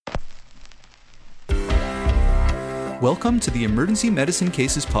Welcome to the Emergency Medicine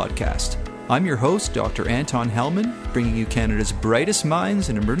Cases Podcast. I'm your host, Dr. Anton Hellman, bringing you Canada's brightest minds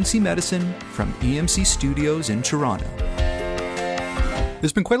in emergency medicine from EMC Studios in Toronto.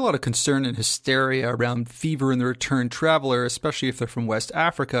 There's been quite a lot of concern and hysteria around fever in the return traveler, especially if they're from West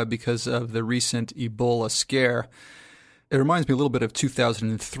Africa, because of the recent Ebola scare. It reminds me a little bit of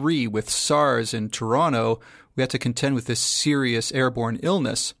 2003 with SARS in Toronto. We had to contend with this serious airborne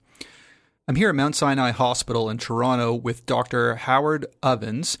illness. I'm here at Mount Sinai Hospital in Toronto with Dr. Howard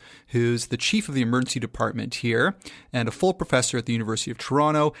Ovens, who's the chief of the emergency department here and a full professor at the University of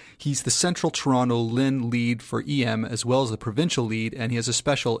Toronto. He's the Central Toronto LHIN lead for EM as well as the provincial lead, and he has a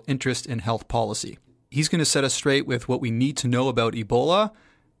special interest in health policy. He's going to set us straight with what we need to know about Ebola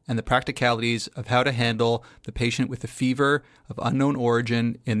and the practicalities of how to handle the patient with a fever of unknown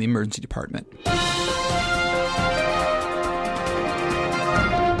origin in the emergency department.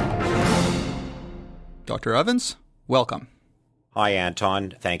 Dr. Ovens, welcome. Hi,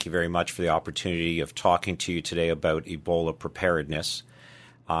 Anton. Thank you very much for the opportunity of talking to you today about Ebola preparedness.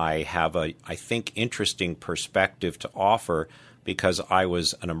 I have I think, interesting perspective to offer because I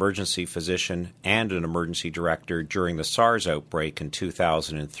was an emergency physician and an emergency director during the SARS outbreak in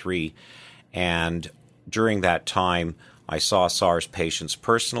 2003. And during that time, I saw SARS patients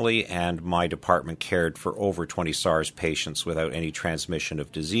personally, and my department cared for over 20 SARS patients without any transmission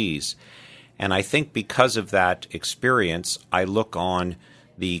of disease. And I think because of that experience, I look on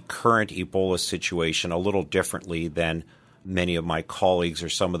the current Ebola situation a little differently than many of my colleagues or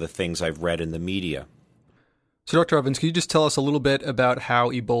some of the things I've read in the media. So, Dr. Ovens, can you just tell us a little bit about how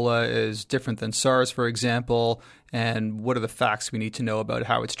Ebola is different than SARS, for example, and what are the facts we need to know about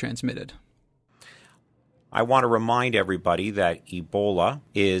how it's transmitted? I want to remind everybody that Ebola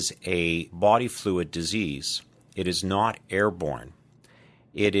is a body fluid disease. It is not airborne.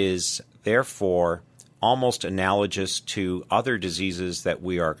 It is therefore almost analogous to other diseases that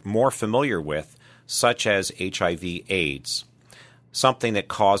we are more familiar with, such as HIV/AIDS, something that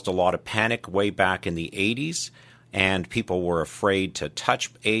caused a lot of panic way back in the 80s, and people were afraid to touch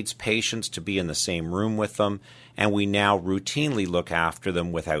AIDS patients, to be in the same room with them, and we now routinely look after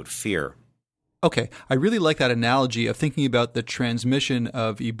them without fear. Okay, I really like that analogy of thinking about the transmission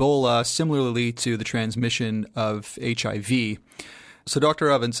of Ebola similarly to the transmission of HIV. So, Dr.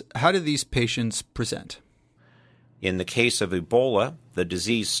 Ovens, how do these patients present? In the case of Ebola, the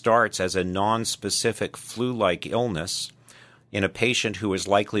disease starts as a nonspecific flu-like illness in a patient who is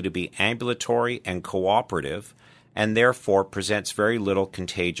likely to be ambulatory and cooperative and therefore presents very little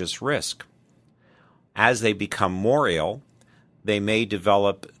contagious risk. As they become more ill, they may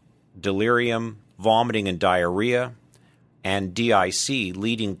develop delirium, vomiting and diarrhea, and DIC,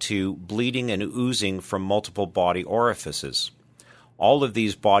 leading to bleeding and oozing from multiple body orifices. All of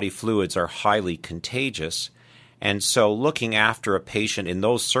these body fluids are highly contagious, and so looking after a patient in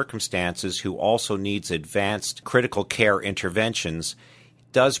those circumstances who also needs advanced critical care interventions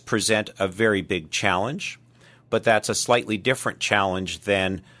does present a very big challenge, but that's a slightly different challenge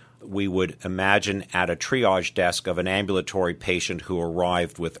than we would imagine at a triage desk of an ambulatory patient who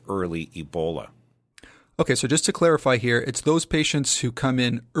arrived with early Ebola. Okay, so just to clarify here, it's those patients who come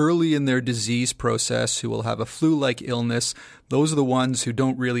in early in their disease process who will have a flu-like illness. Those are the ones who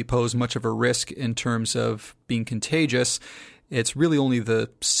don't really pose much of a risk in terms of being contagious. It's really only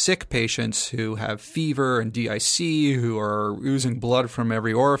the sick patients who have fever and DIC, who are oozing blood from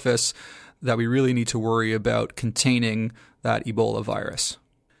every orifice, that we really need to worry about containing that Ebola virus.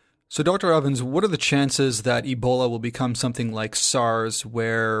 So, Dr. Ovens, what are the chances that Ebola will become something like SARS,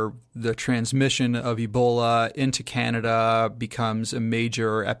 where the transmission of Ebola into Canada becomes a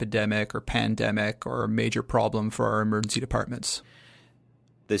major epidemic or pandemic or a major problem for our emergency departments?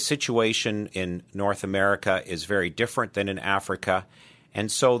 The situation in North America is very different than in Africa, and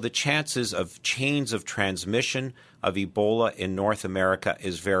so the chances of chains of transmission of Ebola in North America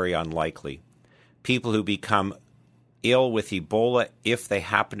is very unlikely. People who become ill with Ebola, if they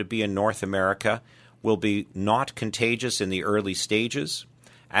happen to be in North America, will be not contagious in the early stages.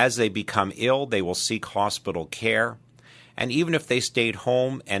 As they become ill, they will seek hospital care. And even if they stayed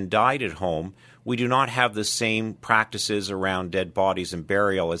home and died at home, we do not have the same practices around dead bodies and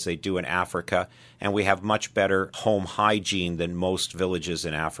burial as they do in Africa, and we have much better home hygiene than most villages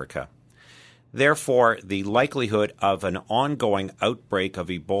in Africa. Therefore, the likelihood of an ongoing outbreak of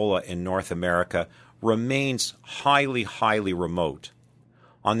Ebola in North America remains highly, highly remote.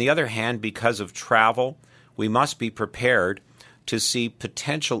 On the other hand, because of travel, we must be prepared to see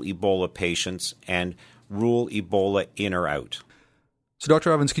potential Ebola patients and rule Ebola in or out. So,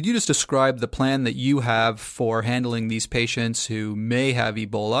 Dr. Evans, could you just describe the plan that you have for handling these patients who may have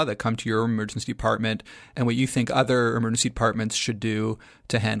Ebola that come to your emergency department and what you think other emergency departments should do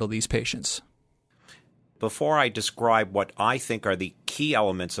to handle these patients? Before I describe what I think are the key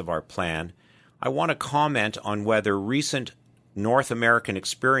elements of our plan, I want to comment on whether recent North American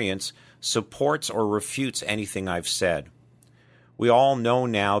experience supports or refutes anything I've said. We all know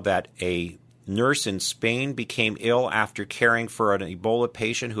now that a nurse in Spain became ill after caring for an Ebola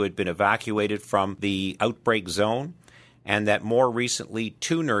patient who had been evacuated from the outbreak zone, and that more recently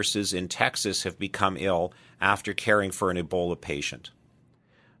 2 nurses in Texas have become ill after caring for an Ebola patient.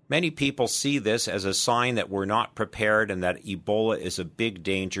 Many people see this as a sign that we're not prepared and that Ebola is a big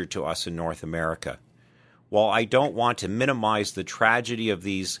danger to us in North America. While I don't want to minimize the tragedy of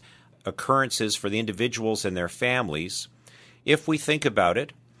these occurrences for the individuals and their families, if we think about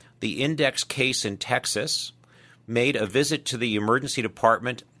it, the index case in Texas made a visit to the emergency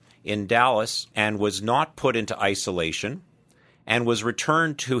department in Dallas and was not put into isolation and was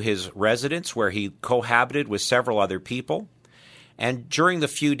returned to his residence where he cohabited with several other people. And during the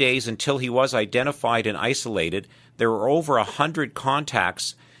few days until he was identified and isolated, there were over 100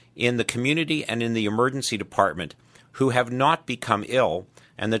 contacts in the community and in the emergency department who have not become ill,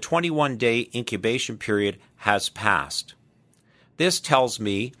 and the 21-day incubation period has passed. This tells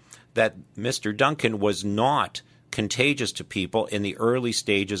me that Mr. Duncan was not contagious to people in the early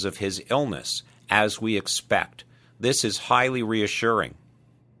stages of his illness, as we expect. This is highly reassuring.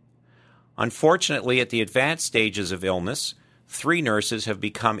 Unfortunately, at the advanced stages of illness, 3 nurses have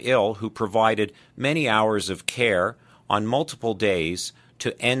become ill who provided many hours of care on multiple days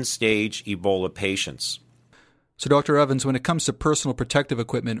to end-stage Ebola patients. So, Dr. Evans, when it comes to personal protective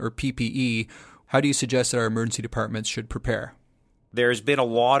equipment, or PPE, how do you suggest that our emergency departments should prepare? There's been a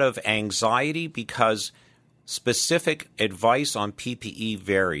lot of anxiety because specific advice on PPE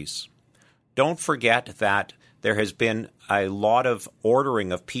varies. Don't forget that there has been a lot of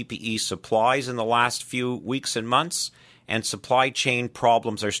ordering of PPE supplies in the last few weeks and months, and supply chain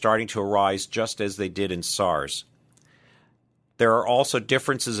problems are starting to arise just as they did in SARS. There are also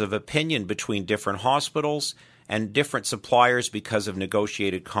differences of opinion between different hospitals and different suppliers because of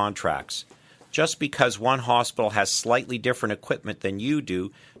negotiated contracts. Just because one hospital has slightly different equipment than you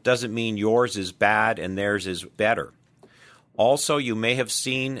do doesn't mean yours is bad and theirs is better. Also, you may have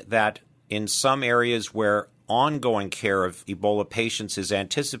seen that in some areas where ongoing care of Ebola patients is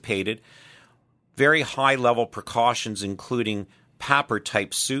anticipated, very high-level precautions, including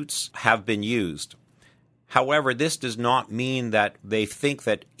PAPR-type suits, have been used. However, this does not mean that they think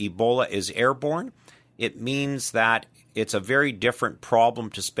that Ebola is airborne. It means that it's a very different problem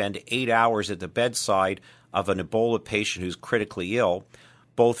to spend 8 hours at the bedside of an Ebola patient who's critically ill,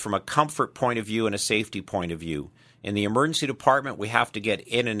 both from a comfort point of view and a safety point of view. In the emergency department, we have to get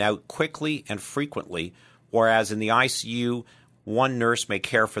in and out quickly and frequently, whereas in the ICU, one nurse may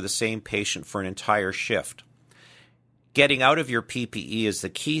care for the same patient for an entire shift. Getting out of your PPE is the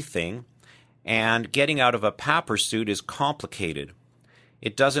key thing, and getting out of a PAPR suit is complicated.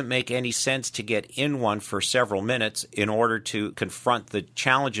 It doesn't make any sense to get in one for several minutes in order to confront the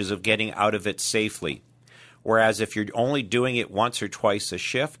challenges of getting out of it safely. Whereas if you're only doing it once or twice a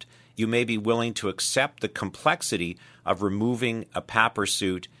shift, you may be willing to accept the complexity of removing a PAPR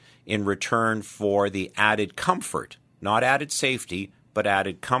suit in return for the added comfort, not added safety, but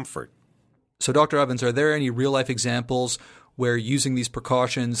added comfort. So, Dr. Evans, are there any real-life examples where using these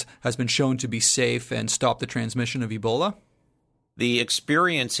precautions has been shown to be safe and stop the transmission of Ebola? The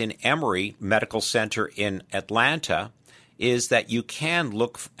experience in Emory Medical Center in Atlanta is that you can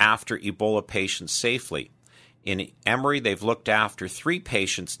look after Ebola patients safely. In Emory, they've looked after 3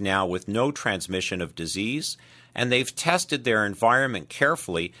 patients now with no transmission of disease, and they've tested their environment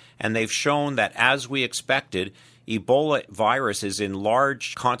carefully, and they've shown that, as we expected, Ebola virus is in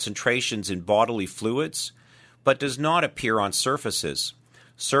large concentrations in bodily fluids, but does not appear on surfaces.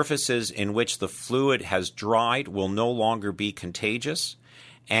 Surfaces in which the fluid has dried will no longer be contagious,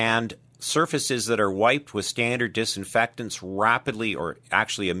 and surfaces that are wiped with standard disinfectants rapidly or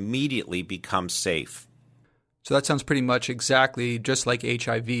actually immediately become safe. So that sounds pretty much exactly just like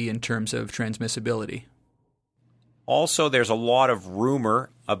HIV in terms of transmissibility. Also, there's a lot of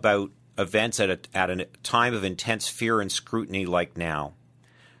rumor about events at a time of intense fear and scrutiny like now.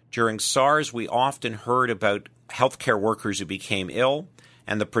 During SARS, we often heard about healthcare workers who became ill,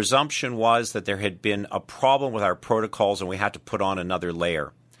 and the presumption was that there had been a problem with our protocols and we had to put on another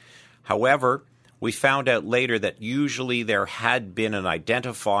layer. However, we found out later that usually there had been an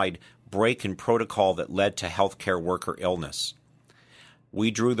identified break in protocol that led to healthcare worker illness. We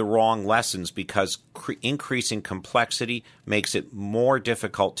drew the wrong lessons because increasing complexity makes it more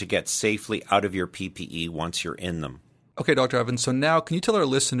difficult to get safely out of your PPE once you're in them. Okay, Dr. Evans, so now can you tell our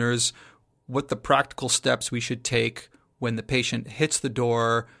listeners what the practical steps we should take when the patient hits the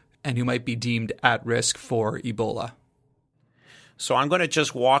door and who might be deemed at risk for Ebola? So I'm going to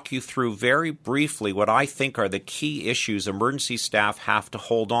just walk you through very briefly what I think are the key issues emergency staff have to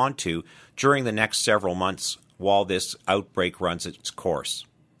hold on to during the next several months while this outbreak runs its course.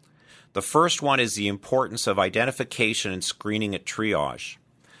 The first one is the importance of identification and screening at triage.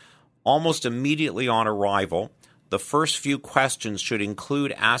 Almost immediately on arrival, the first few questions should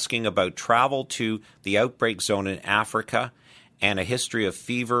include asking about travel to the outbreak zone in Africa and a history of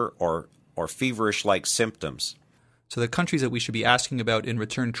fever or feverish-like symptoms. So the countries that we should be asking about in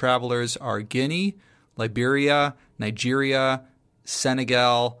return travelers are Guinea, Liberia, Nigeria,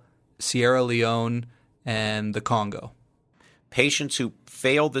 Senegal, Sierra Leone, and the Congo. Patients who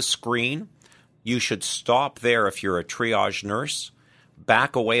fail the screen, you should stop there if you're a triage nurse,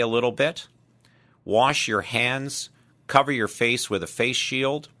 back away a little bit, wash your hands, cover your face with a face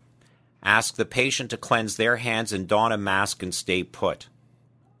shield, ask the patient to cleanse their hands and don a mask and stay put.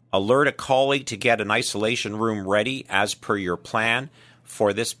 Alert a colleague to get an isolation room ready as per your plan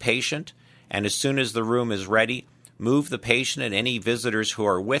for this patient, and as soon as the room is ready, move the patient and any visitors who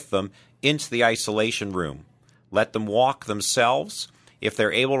are with them into the isolation room. Let them walk themselves. If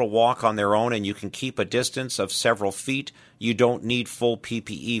they're able to walk on their own and you can keep a distance of several feet, you don't need full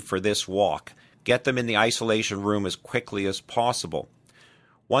PPE for this walk. Get them in the isolation room as quickly as possible.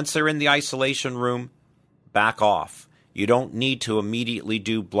 Once they're in the isolation room, back off. You don't need to immediately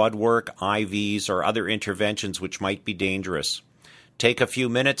do blood work, IVs, or other interventions which might be dangerous. Take a few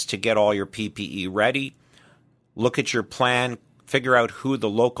minutes to get all your PPE ready. Look at your plan, figure out who the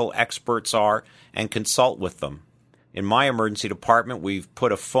local experts are, and consult with them. In my emergency department, we've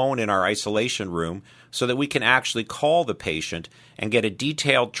put a phone in our isolation room so that we can actually call the patient and get a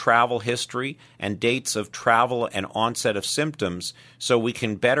detailed travel history and dates of travel and onset of symptoms so we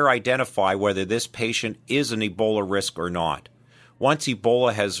can better identify whether this patient is an Ebola risk or not. Once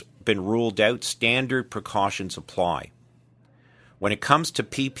Ebola has been ruled out, standard precautions apply. When it comes to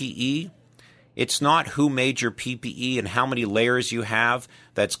PPE, it's not who made your PPE and how many layers you have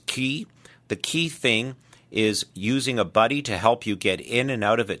that's key. The key thing is using a buddy to help you get in and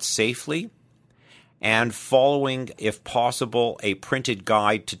out of it safely, and following, if possible, a printed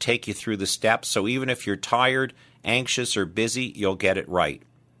guide to take you through the steps, so even if you're tired, anxious, or busy, you'll get it right.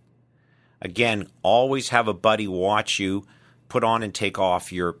 Again, always have a buddy watch you put on and take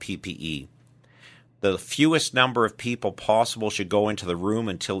off your PPE. The fewest number of people possible should go into the room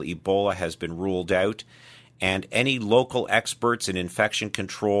until Ebola has been ruled out, and any local experts in infection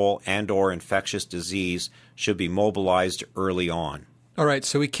control and/or infectious disease should be mobilized early on. All right,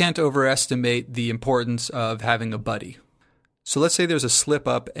 so we can't overestimate the importance of having a buddy. So let's say there's a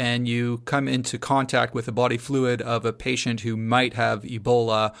slip-up and you come into contact with the body fluid of a patient who might have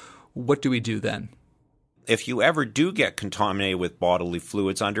Ebola. What do we do then? If you ever do get contaminated with bodily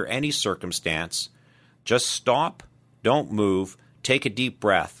fluids under any circumstance, just stop, don't move, take a deep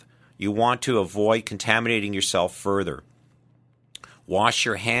breath. You want to avoid contaminating yourself further. Wash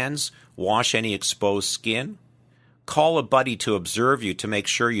your hands, wash any exposed skin. Call a buddy to observe you to make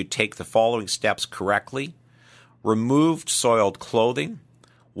sure you take the following steps correctly. Remove soiled clothing.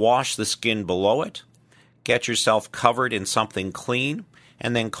 Wash the skin below it. Get yourself covered in something clean,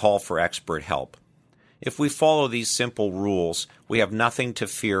 and then call for expert help. If we follow these simple rules, we have nothing to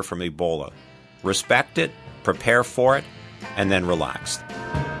fear from Ebola. Respect it, prepare for it, and then relax.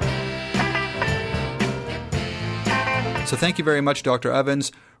 So thank you very much, Dr.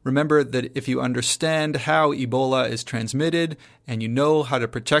 Evans. Remember that if you understand how Ebola is transmitted and you know how to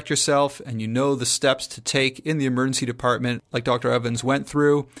protect yourself and you know the steps to take in the emergency department like Dr. Evans went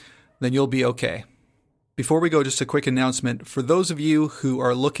through, then you'll be okay. Before we go, just a quick announcement. For those of you who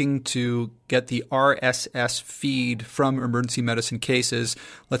are looking to get the RSS feed from emergency medicine cases,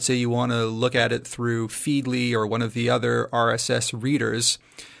 let's say you want to look at it through Feedly or one of the other RSS readers,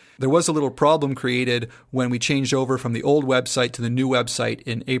 there was a little problem created when we changed over from the old website to the new website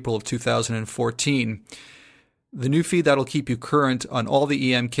in April of 2014. The new feed that'll keep you current on all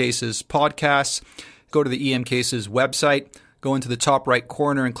the EM Cases podcasts. Go to the EM Cases website, go into the top right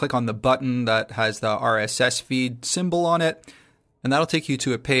corner and click on the button that has the RSS feed symbol on it, and that'll take you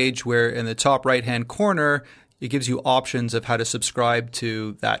to a page where in the top right-hand corner, it gives you options of how to subscribe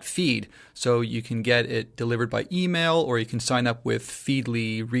to that feed. So you can get it delivered by email, or you can sign up with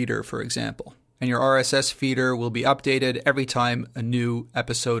Feedly Reader, for example. And your RSS feeder will be updated every time a new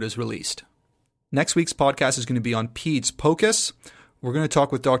episode is released. Next week's podcast is going to be on Peds POCUS. We're going to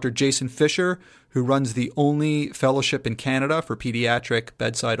talk with Dr. Jason Fisher, who runs the only fellowship in Canada for pediatric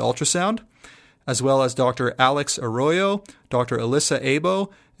bedside ultrasound, as well as Dr. Alex Arroyo, Dr. Alyssa Abo,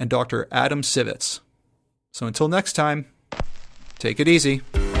 and Dr. Adam Sivitz. So until next time, take it easy.